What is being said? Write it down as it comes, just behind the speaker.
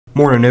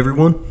Morning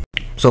everyone.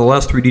 So the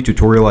last 3D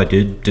tutorial I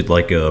did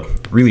like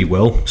really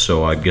well,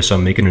 so I guess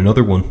I'm making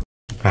another one.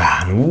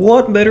 And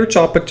what better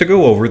topic to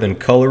go over than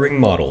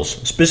coloring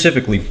models,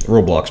 specifically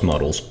Roblox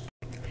models.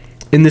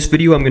 In this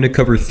video I'm going to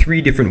cover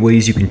 3 different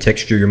ways you can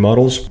texture your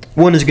models.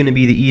 One is going to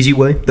be the easy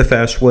way, the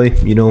fast way,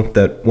 you know,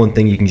 that one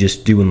thing you can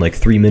just do in like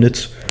 3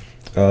 minutes.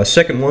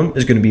 Second one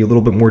is going to be a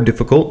little bit more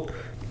difficult.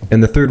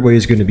 And the third way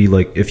is going to be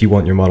like if you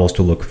want your models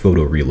to look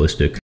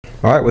photorealistic.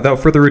 Alright, without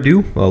further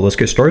ado, let's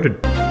get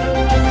started.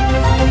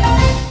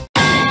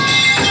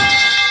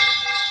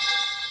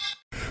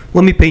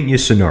 Let me paint you a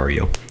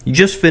scenario. You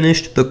just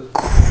finished the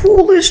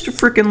coolest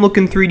freaking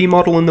looking 3D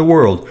model in the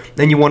world,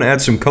 and you want to add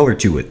some color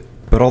to it.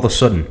 But all of a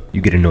sudden, you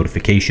get a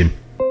notification.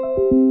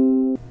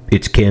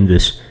 It's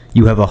Canvas.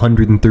 You have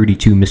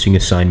 132 missing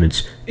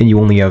assignments, and you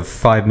only have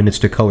 5 minutes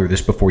to color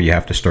this before you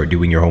have to start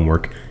doing your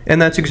homework.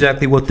 And that's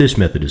exactly what this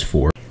method is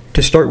for.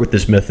 To start with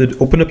this method,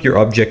 open up your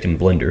object in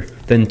Blender,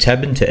 then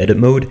tab into Edit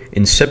Mode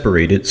and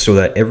separate it so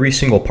that every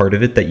single part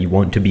of it that you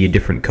want to be a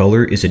different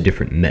color is a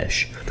different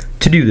mesh.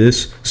 To do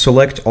this,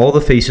 select all the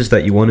faces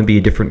that you want to be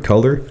a different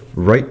color,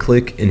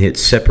 right-click and hit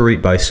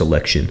Separate by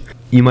Selection.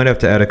 You might have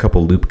to add a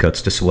couple loop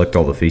cuts to select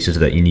all the faces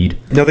that you need.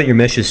 Now that your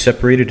mesh is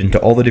separated into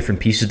all the different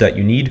pieces that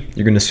you need,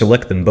 you're going to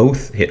select them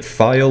both, hit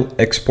File,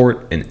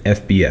 Export, and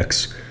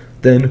FBX.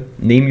 Then,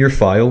 name your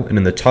file, and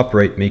in the top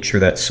right, make sure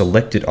that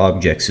Selected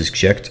Objects is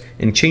checked,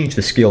 and change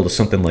the scale to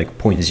something like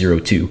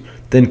 0.02.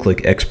 Then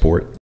click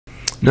Export.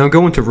 Now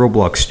go into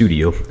Roblox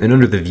Studio, and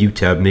under the View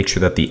tab, make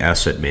sure that the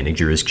Asset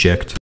Manager is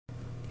checked.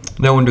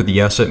 Now under the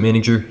Asset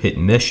Manager, hit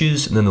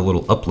Meshes, and then the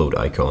little Upload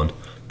icon.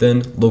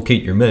 Then,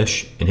 locate your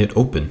mesh, and hit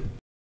Open.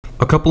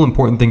 A couple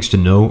important things to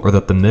know are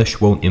that the mesh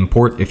won't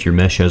import if your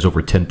mesh has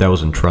over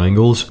 10,000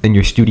 triangles, and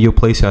your studio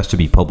place has to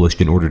be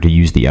published in order to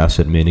use the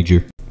Asset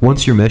Manager.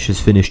 Once your mesh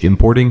is finished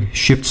importing,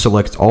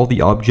 shift-select all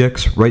the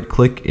objects,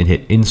 right-click, and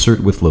hit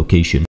Insert with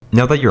Location.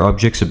 Now that your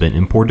objects have been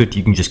imported,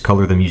 you can just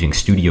color them using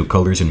studio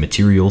colors and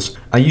materials.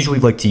 I usually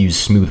like to use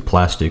smooth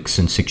plastic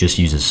since it just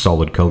uses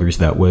solid colors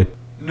that way.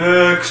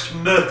 Next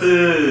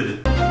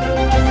method!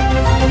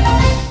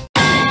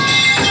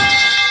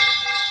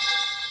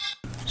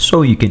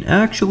 So you can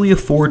actually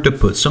afford to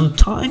put some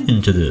time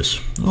into this.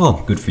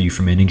 Oh, good for you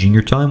for managing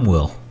your time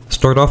well.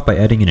 Start off by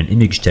adding in an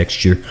image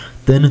texture,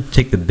 then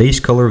take the base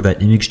color of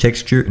that image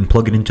texture and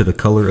plug it into the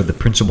color of the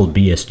principled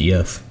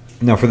BSDF.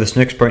 Now for this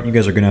next part, you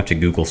guys are going to have to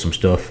Google some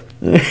stuff.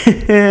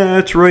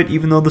 That's right,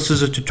 even though this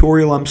is a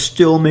tutorial, I'm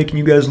still making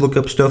you guys look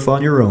up stuff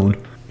on your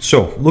own.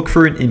 So, look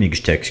for an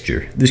image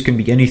texture. This can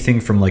be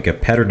anything from like a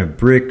pattern of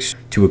bricks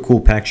to a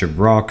cool patch of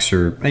rocks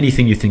or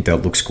anything you think that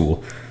looks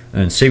cool.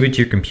 And save it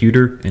to your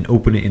computer and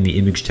open it in the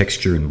image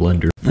texture in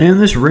Blender. And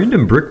this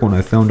random brick one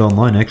I found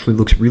online actually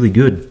looks really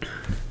good.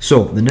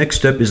 So the next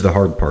step is the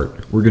hard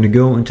part. We're going to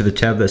go into the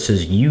tab that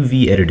says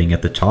UV editing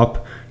at the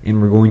top,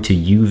 and we're going to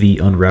UV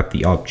unwrap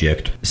the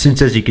object.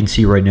 Since as you can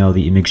see right now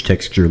the image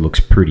texture looks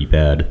pretty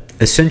bad.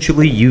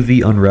 Essentially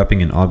UV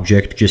unwrapping an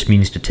object just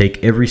means to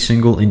take every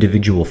single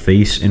individual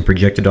face and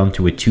project it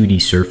onto a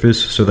 2D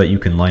surface so that you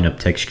can line up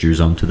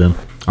textures onto them.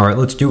 Alright,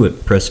 let's do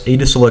it. Press A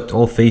to select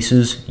all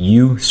faces,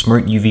 U,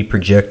 Smart UV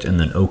Project, and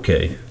then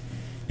OK.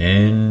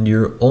 And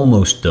you're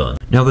almost done.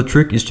 Now the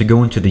trick is to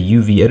go into the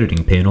UV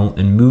editing panel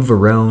and move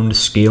around,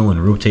 scale,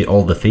 and rotate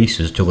all the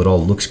faces till it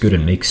all looks good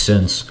and makes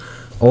sense.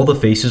 All the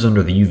faces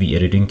under the UV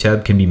editing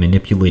tab can be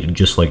manipulated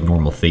just like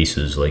normal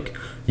faces, like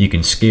you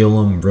can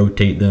scale them,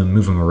 rotate them,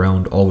 move them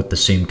around all with the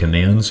same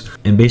commands,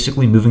 and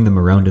basically moving them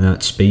around in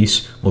that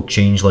space will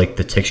change like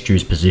the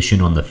texture's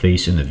position on the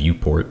face in the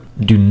viewport.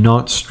 Do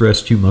not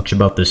stress too much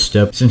about this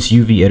step since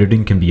UV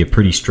editing can be a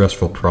pretty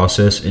stressful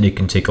process and it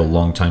can take a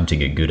long time to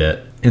get good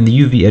at. And the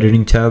UV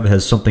editing tab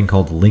has something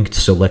called linked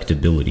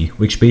selectability,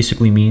 which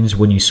basically means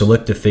when you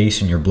select a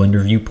face in your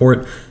Blender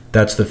viewport,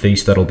 that's the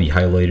face that'll be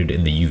highlighted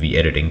in the UV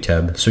editing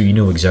tab, so you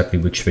know exactly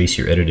which face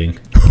you're editing.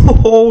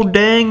 Oh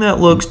dang, that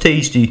looks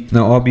tasty!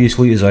 Now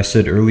obviously, as I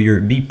said earlier,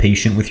 be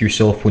patient with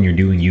yourself when you're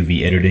doing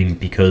UV editing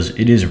because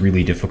it is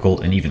really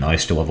difficult and even I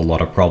still have a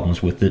lot of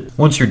problems with it.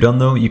 Once you're done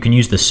though, you can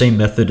use the same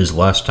method as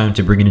last time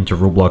to bring it into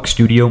Roblox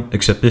Studio,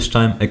 except this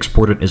time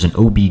export it as an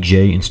OBJ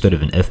instead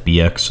of an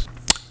FBX.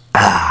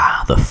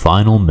 Ah, the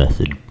final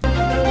method.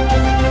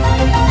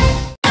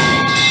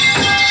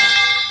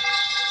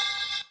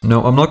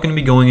 Now, I'm not going to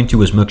be going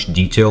into as much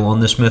detail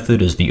on this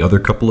method as the other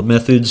couple of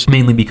methods,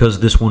 mainly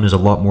because this one is a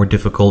lot more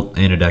difficult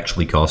and it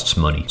actually costs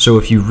money. So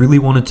if you really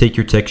want to take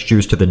your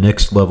textures to the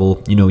next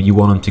level, you know, you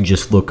want them to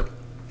just look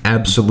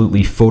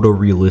absolutely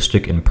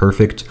photorealistic and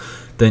perfect,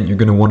 then you're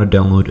going to want to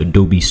download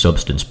Adobe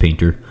Substance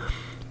Painter.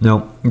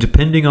 Now,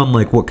 depending on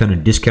like what kind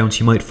of discounts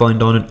you might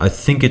find on it, I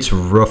think it's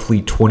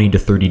roughly $20 to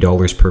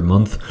 $30 per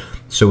month,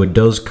 so it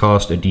does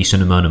cost a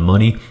decent amount of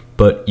money,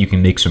 but you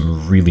can make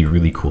some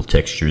really cool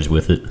textures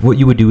with it. What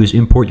you would do is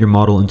import your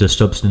model into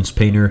Substance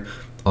Painter,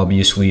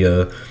 obviously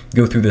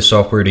go through the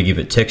software to give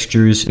it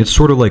textures. It's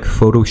sort of like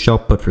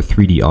Photoshop but for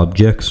 3D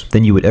objects.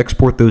 Then you would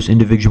export those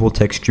individual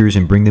textures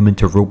and bring them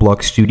into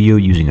Roblox Studio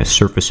using a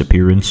surface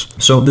appearance.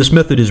 So this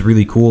method is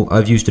really cool.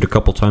 I've used it a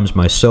couple times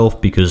myself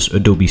because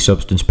Adobe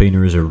Substance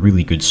Painter is a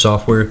really good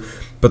software.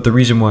 But the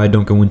reason why I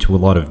don't go into a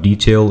lot of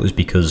detail is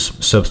because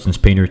Substance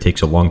Painter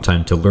takes a long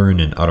time to learn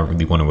and I don't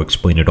really want to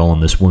explain it all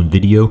in this one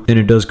video. And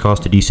it does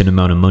cost a decent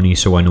amount of money,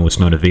 so I know it's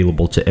not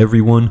available to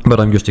everyone, but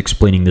I'm just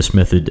explaining this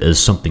method as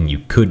something you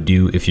could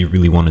do if you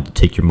really wanted to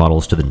take your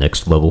models to the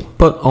next level.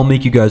 But I'll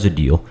make you guys a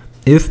deal.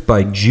 If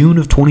by June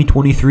of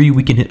 2023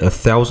 we can hit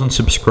 1,000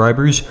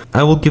 subscribers,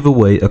 I will give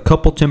away a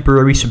couple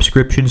temporary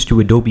subscriptions to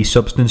Adobe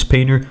Substance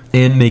Painter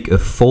and make a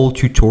full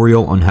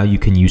tutorial on how you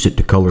can use it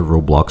to color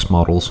Roblox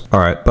models.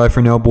 Alright, bye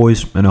for now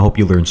boys, and I hope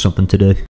you learned something today.